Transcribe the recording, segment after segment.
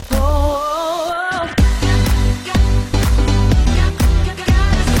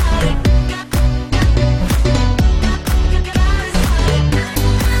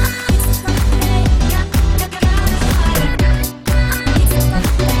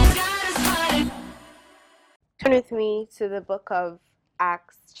Turn with me to the book of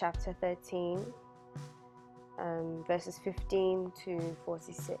Acts, chapter 13, verses 15 to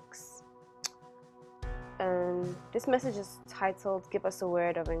 46. This message is titled, Give Us a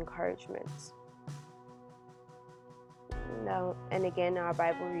Word of Encouragement. Now, and again, our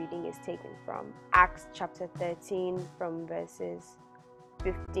Bible reading is taken from Acts, chapter 13, from verses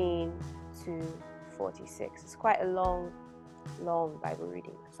 15 to 46. It's quite a long Bible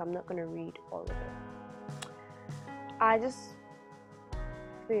reading, so I'm not going to read all of it. I just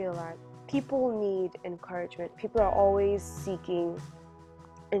feel like people need encouragement. People are always seeking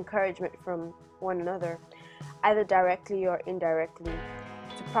encouragement from one another, either directly or indirectly.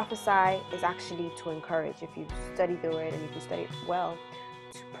 To prophesy is actually to encourage. If you study the word and if you study it well,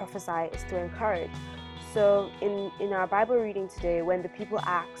 to prophesy is to encourage. So in our Bible reading today, when the people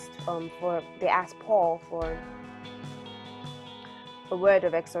asked they asked Paul for a word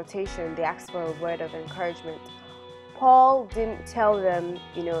of exhortation, they asked for a word of encouragement. Paul didn't tell them,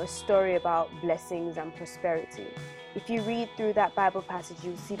 a story about blessings and prosperity. If you read through that Bible passage,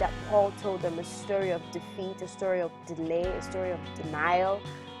 you'll see that Paul told them a story of defeat, a story of delay, a story of denial,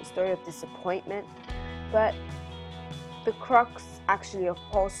 a story of disappointment. But the crux actually of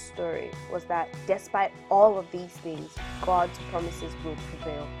Paul's story was that despite all of these things, God's promises will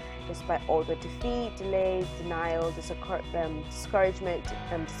prevail. Despite all the defeat, delay, denial, discouragement,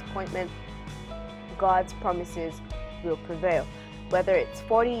 and disappointment, God's promises will prevail. Whether it's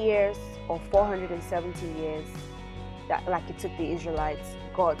 40 years or 470 years, that like it took the Israelites,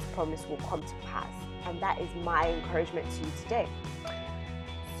 God's promise will come to pass. And that is my encouragement to you today.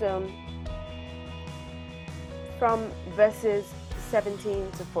 So from verses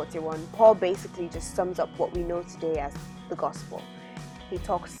 17 to 41, Paul basically just sums up what we know today as the gospel. He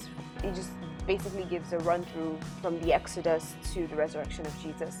just basically gives a run through from the Exodus to the resurrection of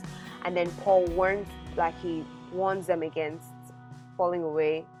Jesus. And then Paul warns them against falling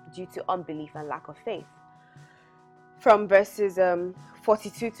away due to unbelief and lack of faith. From verses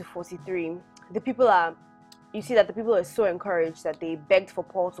 42 to 43, the people are so encouraged that they begged for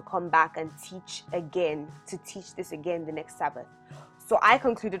Paul to come back and teach this again the next Sabbath. So I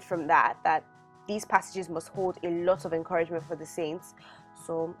concluded from that these passages must hold a lot of encouragement for the saints.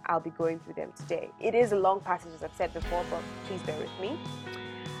 So I'll be going through them today. It is a long passage, as I've said before, but please bear with me.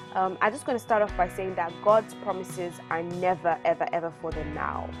 I'm just going to start off by saying that God's promises are never, ever, ever for the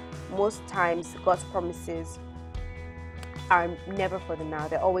now. Most times, God's promises are never for the now.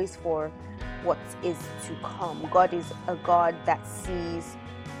 They're always for what is to come. God is a God that sees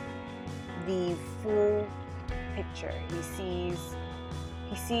the full picture.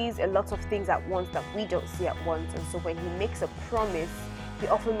 He sees a lot of things at once that we don't see at once. And so when he makes a promise, he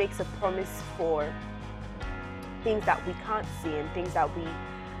often makes a promise for things that we can't see and things that we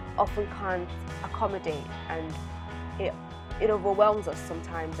often can't accommodate, and it overwhelms us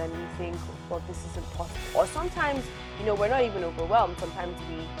sometimes, and we think, well, this isn't possible. Or sometimes, we're not even overwhelmed. Sometimes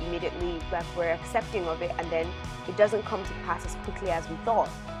we immediately, we're accepting of it, and then it doesn't come to pass as quickly as we thought,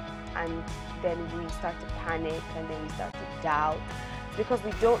 and then we start to panic, and then we start to doubt, because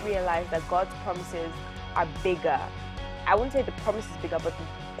we don't realize that God's promises are bigger. I wouldn't say the promise is bigger, but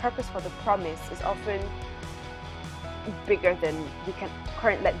the purpose for the promise is often bigger than we can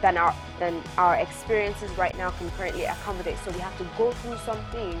than our experiences right now can currently accommodate. So we have to go through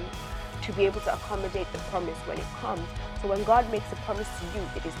something to be able to accommodate the promise when it comes. So when God makes a promise to you,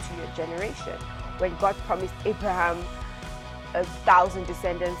 it is to your generation. When God promised Abraham 1,000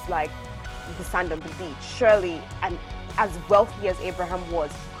 descendants like the sand on the beach, surely, and as wealthy as Abraham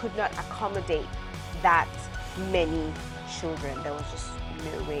was, he could not accommodate that many children. There was just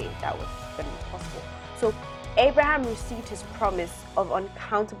no way that was going to be possible. So Abraham received his promise of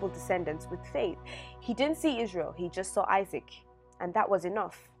uncountable descendants with faith. He didn't see Israel, he just saw Isaac, and that was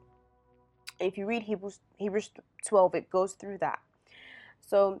enough. If you read Hebrews 12, it goes through that.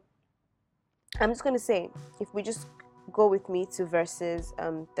 So I'm just going to say, if we just go with me to verses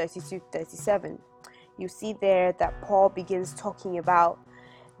 32-37, you see there that Paul begins talking about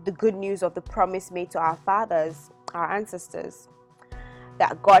the good news of the promise made to our fathers, our ancestors,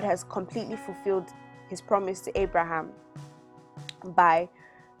 that God has completely fulfilled his promise to Abraham God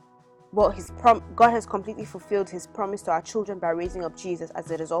has completely fulfilled his promise to our children by raising up Jesus,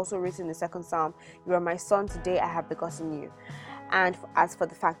 as it is also written in the second Psalm, "You are my son, today I have begotten you." And as for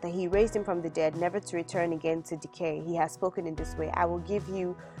the fact that he raised him from the dead, never to return again to decay, he has spoken in this way, "I will give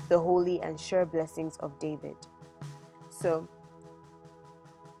you the holy and sure blessings of David." So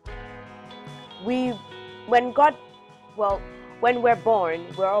when we're born,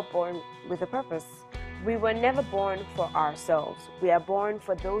 we're all born with a purpose. We were never born for ourselves. We are born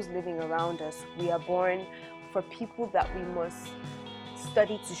for those living around us. We are born for people that we must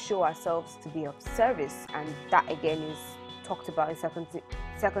study to show ourselves to be of service, and that again is talked about in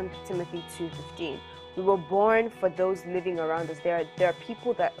 2 Timothy 2:15. We were born for those living around us. There are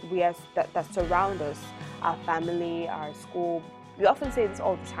people that that surround us, our family, our school. We often say this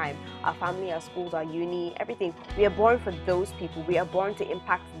all the time: our family, our schools, our uni, everything. We are born for those people. We are born to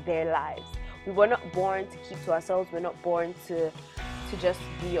impact their lives. We were not born to keep to ourselves. We're not born to just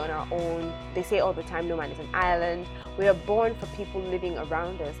be on our own. They say all the time, no man is an island. We are born for people living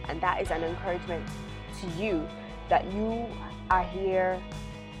around us, and that is an encouragement to you, that you are here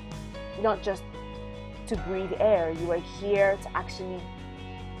not just to breathe air. You are here to actually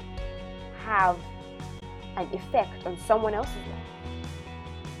have an effect on someone else's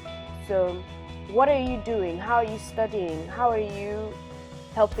life. So what are you doing? How are you studying? How are you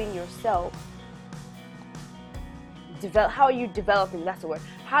helping yourself develop? How are you developing? That's the word.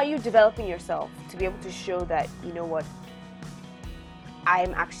 How are you developing yourself to be able to show that, you know what,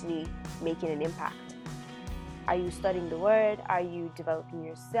 I'm actually making an impact? Are you studying the word? Are you developing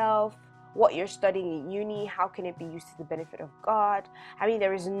yourself? What you're studying in uni, how can it be used to the benefit of God? I mean,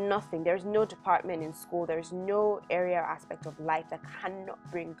 there is no department in school, there is no area or aspect of life that cannot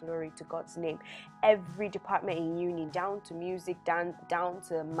bring glory to God's name. Every department in uni, down to music, down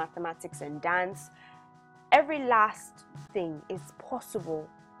to mathematics and dance, every last thing is possible.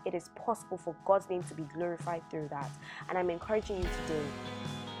 It is possible for God's name to be glorified through that. And I'm encouraging you today,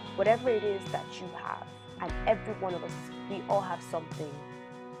 whatever it is that you have, and every one of us, we all have something.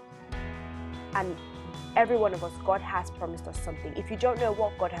 And every one of us, God has promised us something. If you don't know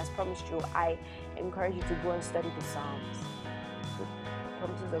what God has promised you, I encourage you to go and study the Psalms. The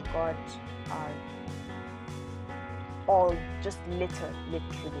promises of God are all just literally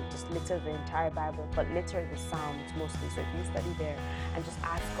the entire Bible, but litter the Psalms mostly. So if you study there and just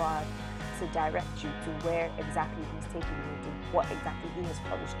ask God to direct you to where exactly He's taking you, to what exactly He has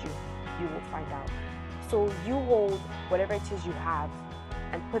promised you, you will find out. So you hold whatever it is you have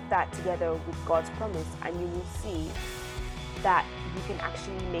and put that together with God's promise, and you will see that you can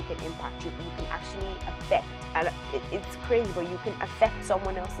actually make an impact. You can actually affect, and it's crazy, but you can affect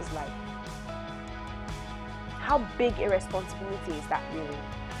someone else's life. How big a responsibility is that really?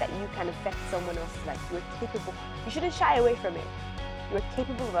 That you can affect someone else's life. You're capable. You shouldn't shy away from it. You're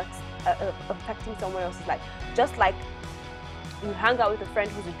capable of affecting someone else's life. Just like you hang out with a friend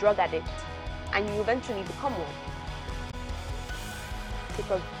who's a drug addict, and you eventually become one.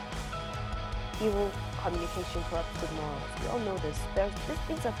 Because evil communication corrupts good morals. We all know this.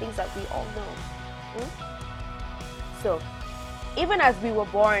 These are things that we all know. So, even as we were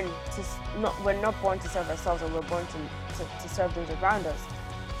born we're not born to serve ourselves, and we're born to serve those around us.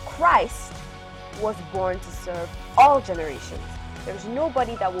 Christ was born to serve all generations. There's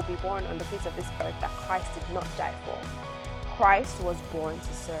nobody that will be born on the face of this earth that Christ did not die for. Christ was born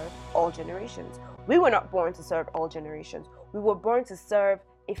to serve all generations. We were not born to serve all generations. We were born to serve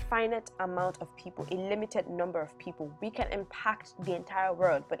a finite amount of people, a limited number of people. We can impact the entire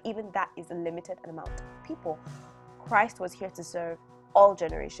world, but even that is a limited amount of people. Christ was here to serve all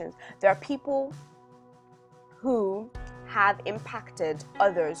generations. There are people who have impacted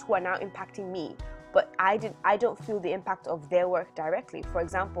others who are now impacting me, but I don't feel the impact of their work directly. For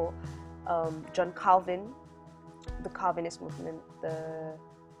example, John Calvin, the Calvinist movement, the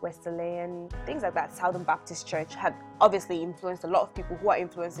Wesleyan, things like that, Southern Baptist Church have obviously influenced a lot of people who are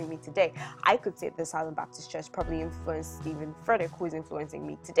influencing me today. I could say the Southern Baptist Church probably influenced Stephen Furtick, who is influencing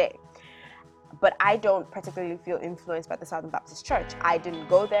me today. But I don't particularly feel influenced by the Southern Baptist Church. I didn't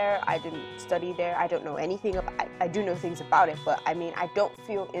go there. I didn't study there. I don't know anything about it. I do know things about it, but I mean, I don't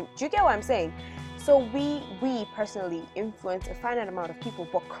feel... Do you get what I'm saying? So we personally influence a finite amount of people,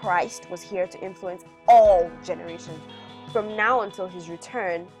 but Christ was here to influence all generations. From now until His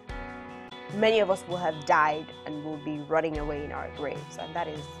return, many of us will have died and will be rotting away in our graves. And that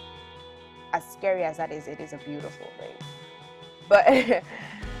is, as scary as that is, it is a beautiful thing. But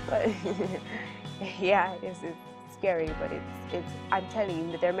yeah, it's scary, but it's I'm telling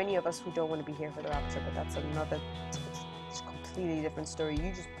you that there are many of us who don't want to be here for the rapture, but that's another completely different story.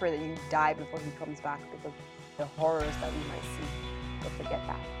 You just pray that you die before He comes back, because the horrors that we might see. But forget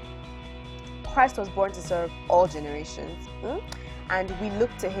that. Christ was born to serve all generations, and we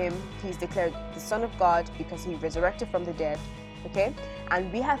look to Him. He's declared the Son of God because He resurrected from the dead, okay?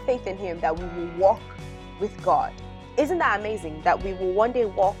 And we have faith in Him that we will walk with God. Isn't that amazing? That we will one day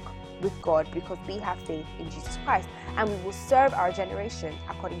walk with God because we have faith in Jesus Christ, and we will serve our generation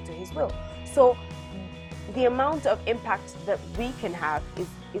according to His will. So the amount of impact that we can have is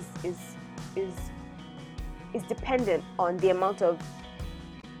dependent on the amount of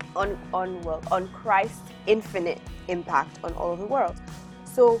on Christ's infinite impact on all of the world.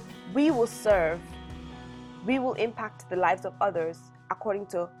 So we will impact the lives of others according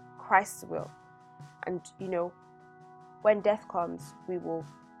to Christ's will. And when death comes, we will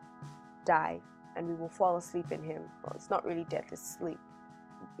die and we will fall asleep in him. Well, it's not really death, it's sleep.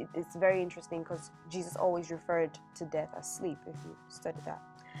 It's very interesting because Jesus always referred to death as sleep, if you study that.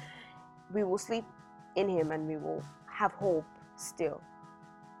 We will sleep in him and we will have hope still,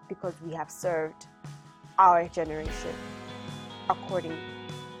 because we have served our generation according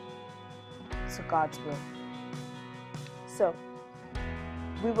to God's will. So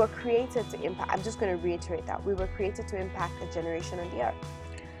we were created to impact. I'm just going to reiterate that. We were created to impact a generation on the earth.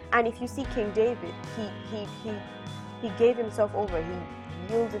 And if you see King David, he gave himself over.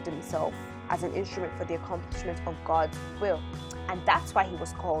 He yielded himself as an instrument for the accomplishment of God's will. And that's why he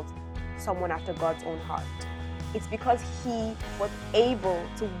was called someone after God's own heart. It's because he was able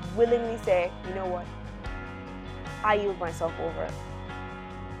to willingly say, you know what? I yield myself over.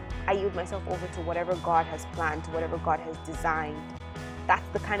 I yield myself over to whatever God has planned, to whatever God has designed. That's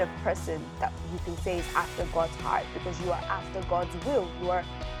the kind of person that you can say is after God's heart, because you are after God's will. You are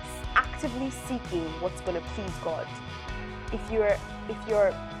actively seeking what's going to please God. If you're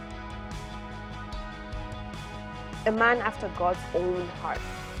a man after God's own heart,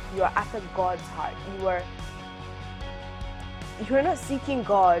 you are after God's heart. You're not seeking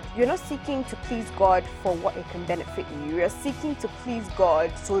God. You're not seeking to please God for what it can benefit you. You're seeking to please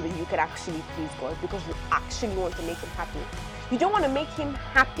God so that you can actually please God, because you actually want to make him happy. You don't want to make him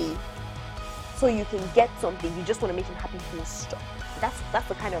happy so you can get something. You just want to make him happy full stop. That's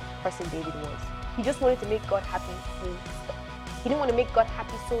the kind of person David was. He just wanted to make God happy full stop. He didn't want to make God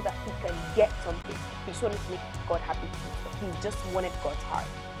happy so that he can get something. He just wanted to make God happy full stop. He just wanted God's heart.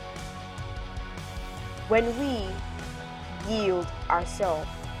 When we yield ourselves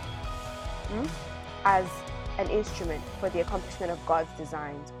as an instrument for the accomplishment of God's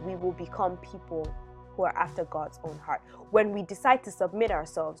designs, we will become people who are after God's own heart. When we decide to submit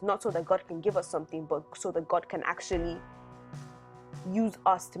ourselves, not so that God can give us something, but so that God can actually use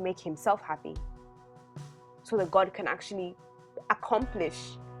us to make himself happy, so that God can actually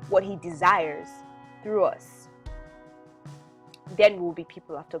accomplish what he desires through us, then we'll be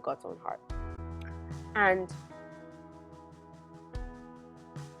people after God's own heart. And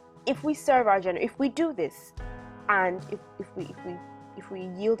if we serve our generation, if we do this, and if we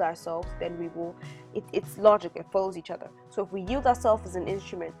yield ourselves, then we will, it's logic, it follows each other. So if we yield ourselves as an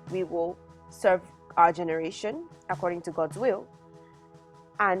instrument, we will serve our generation according to God's will.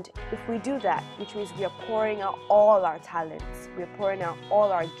 And if we do that, which means we are pouring out all our talents, we are pouring out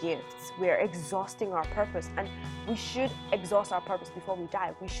all our gifts, we are exhausting our purpose. And we should exhaust our purpose before we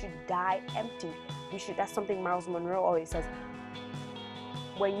die. We should die empty. That's something Miles Monroe always says.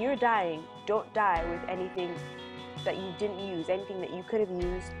 When you're dying, don't die with anything that you didn't use, anything that you could have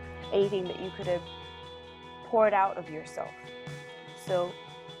used, anything that you could have poured out of yourself. So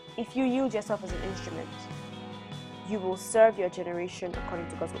if you use yourself as an instrument, you will serve your generation according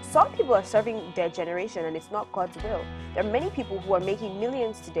to God's will. Some people are serving their generation and it's not God's will. There are many people who are making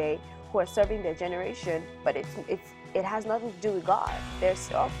millions today who are serving their generation, but it has nothing to do with God.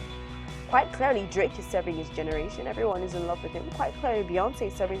 Quite clearly, Drake is serving his generation. Everyone is in love with him. Quite clearly, Beyonce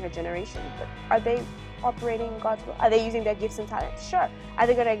is serving her generation. But are they operating in God's will? Are they using their gifts and talents? Sure. Are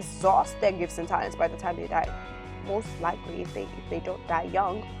they going to exhaust their gifts and talents by the time they die? Most likely, if they don't die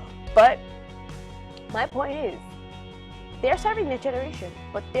young. But my point is, they're serving their generation,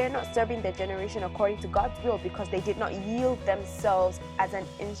 but they're not serving their generation according to God's will, because they did not yield themselves as an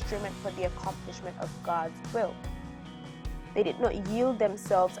instrument for the accomplishment of God's will. They did not yield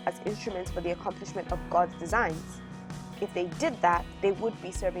themselves as instruments for the accomplishment of God's designs. If they did that, they would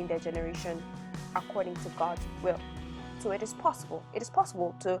be serving their generation according to God's will. So it is possible. It is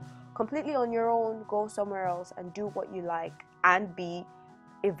possible to completely on your own go somewhere else and do what you like and be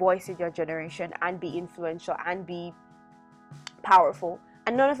a voice in your generation and be influential and be powerful,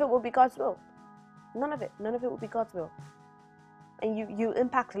 and none of it will be God's will. None of it will be God's will. And you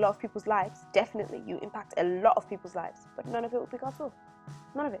impact a lot of people's lives. Definitely, you impact a lot of people's lives, but none of it will be God's will.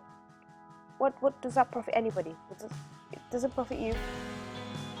 None of it. What does that profit anybody? It doesn't profit you.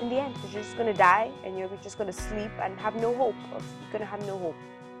 In the end, you're just going to die and you're just going to sleep and have no hope. You're going to have no hope.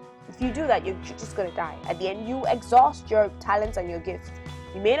 If you do that, you're just going to die. At the end, you exhaust your talents and your gifts.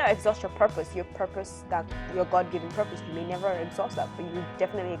 You may not exhaust your purpose, that your God-given purpose. You may never exhaust that, but you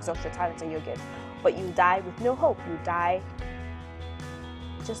definitely exhaust your talents and your gifts. But you die with no hope. You die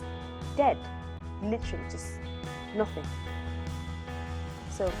just dead. Literally, just nothing.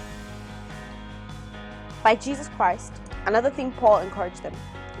 So, by Jesus Christ, another thing Paul encouraged them.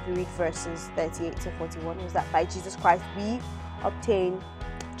 if you read verses 38 to 41, was that by Jesus Christ we obtain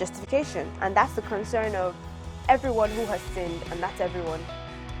justification. And that's the concern of everyone who has sinned, and that's everyone.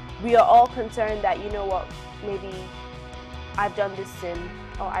 We are all concerned that, you know what, maybe I've done this sin,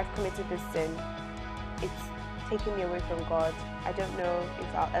 or I've committed this sin. It's taking me away from God. I don't know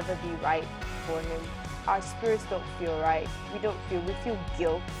if I'll ever be right for Him. Our spirits don't feel right. We feel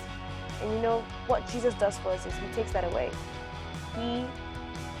guilt. And you know what Jesus does for us is He takes that away. He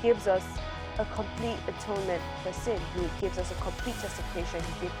gives us a complete atonement for sin. He gives us a complete justification.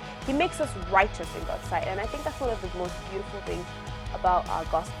 He makes us righteous in God's sight. And I think that's one of the most beautiful things about our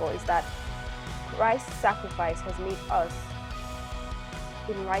gospel, is that Christ's sacrifice has made us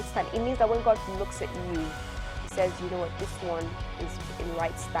in right standing. It means that when God looks at you, He says, you know what, this one is in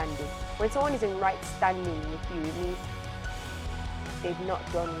right standing. When someone is in right standing with you, it means they've not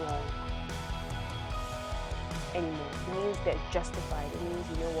done wrong anymore. It means they're justified. It means,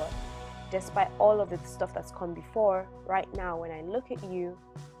 you know what, despite all of the stuff that's come before, right now when I look at you,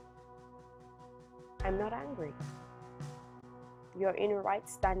 I'm not angry. You're in right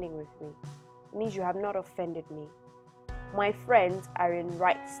standing with me. It means you have not offended me. My friends are in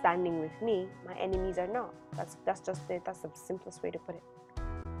right standing with me. My enemies are not. That's just it. That's the simplest way to put it.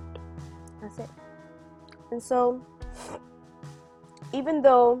 That's it. And so, even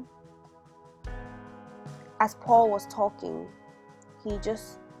though, as Paul was talking, he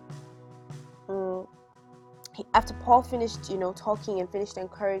just after Paul finished, talking and finished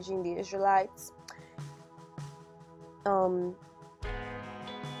encouraging the Israelites,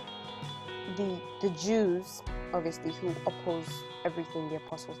 the Jews, obviously, who opposed everything the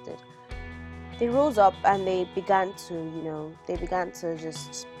apostles did, they rose up and they began to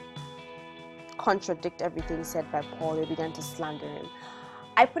just contradict everything said by Paul. They began to slander him.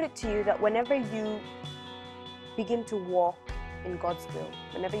 I put it to you that whenever you begin to walk in God's will,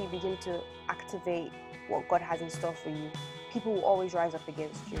 whenever you begin to activate what God has in store for you, people will always rise up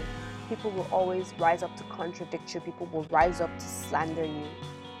against you. People will always rise up to contradict you. People will rise up to slander you.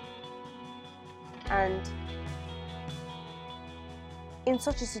 And in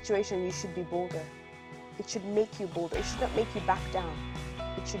such a situation, you should be bolder. It should make you bolder. It should not make you back down.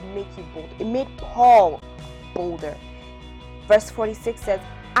 It should make you bolder. It made Paul bolder. Verse 46 says,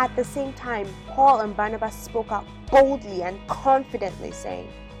 at the same time, Paul and Barnabas spoke out boldly and confidently, saying,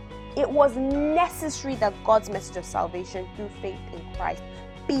 it was necessary that God's message of salvation through faith in Christ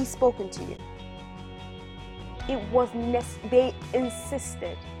be spoken to you. They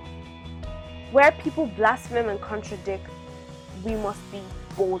insisted. Where people blaspheme and contradict, we must be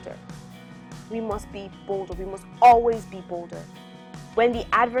bolder. We must be bolder. We must always be bolder. When the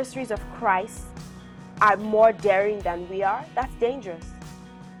adversaries of Christ are more daring than we are, that's dangerous.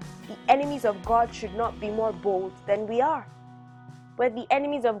 The enemies of God should not be more bold than we are. When the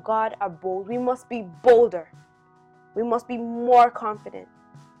enemies of God are bold, we must be bolder. We must be more confident.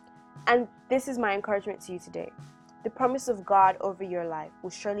 And this is my encouragement to you today. The promise of God over your life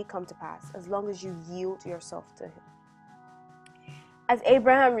will surely come to pass as long as you yield yourself to Him. As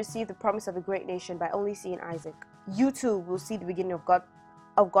Abraham received the promise of a great nation by only seeing Isaac, you too will see the beginning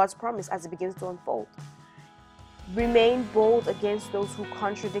of God's promise as it begins to unfold. Remain bold against those who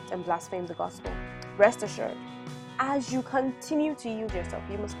contradict and blaspheme the gospel. Rest assured, as you continue to yield yourself,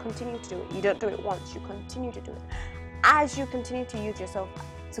 you must continue to do it. You don't do it once, you continue to do it. As you continue to yield yourself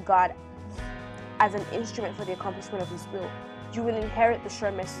to God as an instrument for the accomplishment of His will, you will inherit the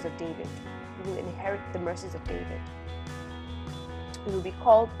sure mercies of David. You will inherit the mercies of David. You will be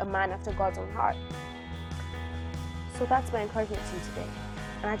called a man after God's own heart. So that's my encouragement to you today.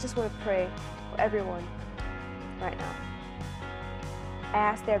 And I just want to pray for everyone right now. I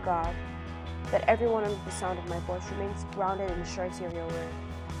ask, dear God, that everyone under the sound of my voice remains grounded in the surety of your word,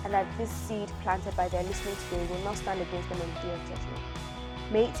 and that this seed planted by their listening today will not stand against them on the day of judgment.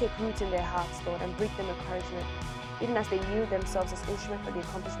 May it take root in their hearts, Lord, and bring them encouragement. Even as they yield themselves as instrument for the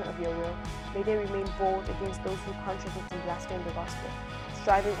accomplishment of your will, may they remain bold against those who contradict and blaspheme the gospel,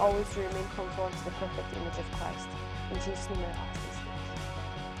 striving always to remain conformed to the perfect image of Christ. In Jesus' name I ask these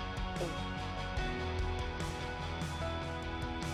things. Amen.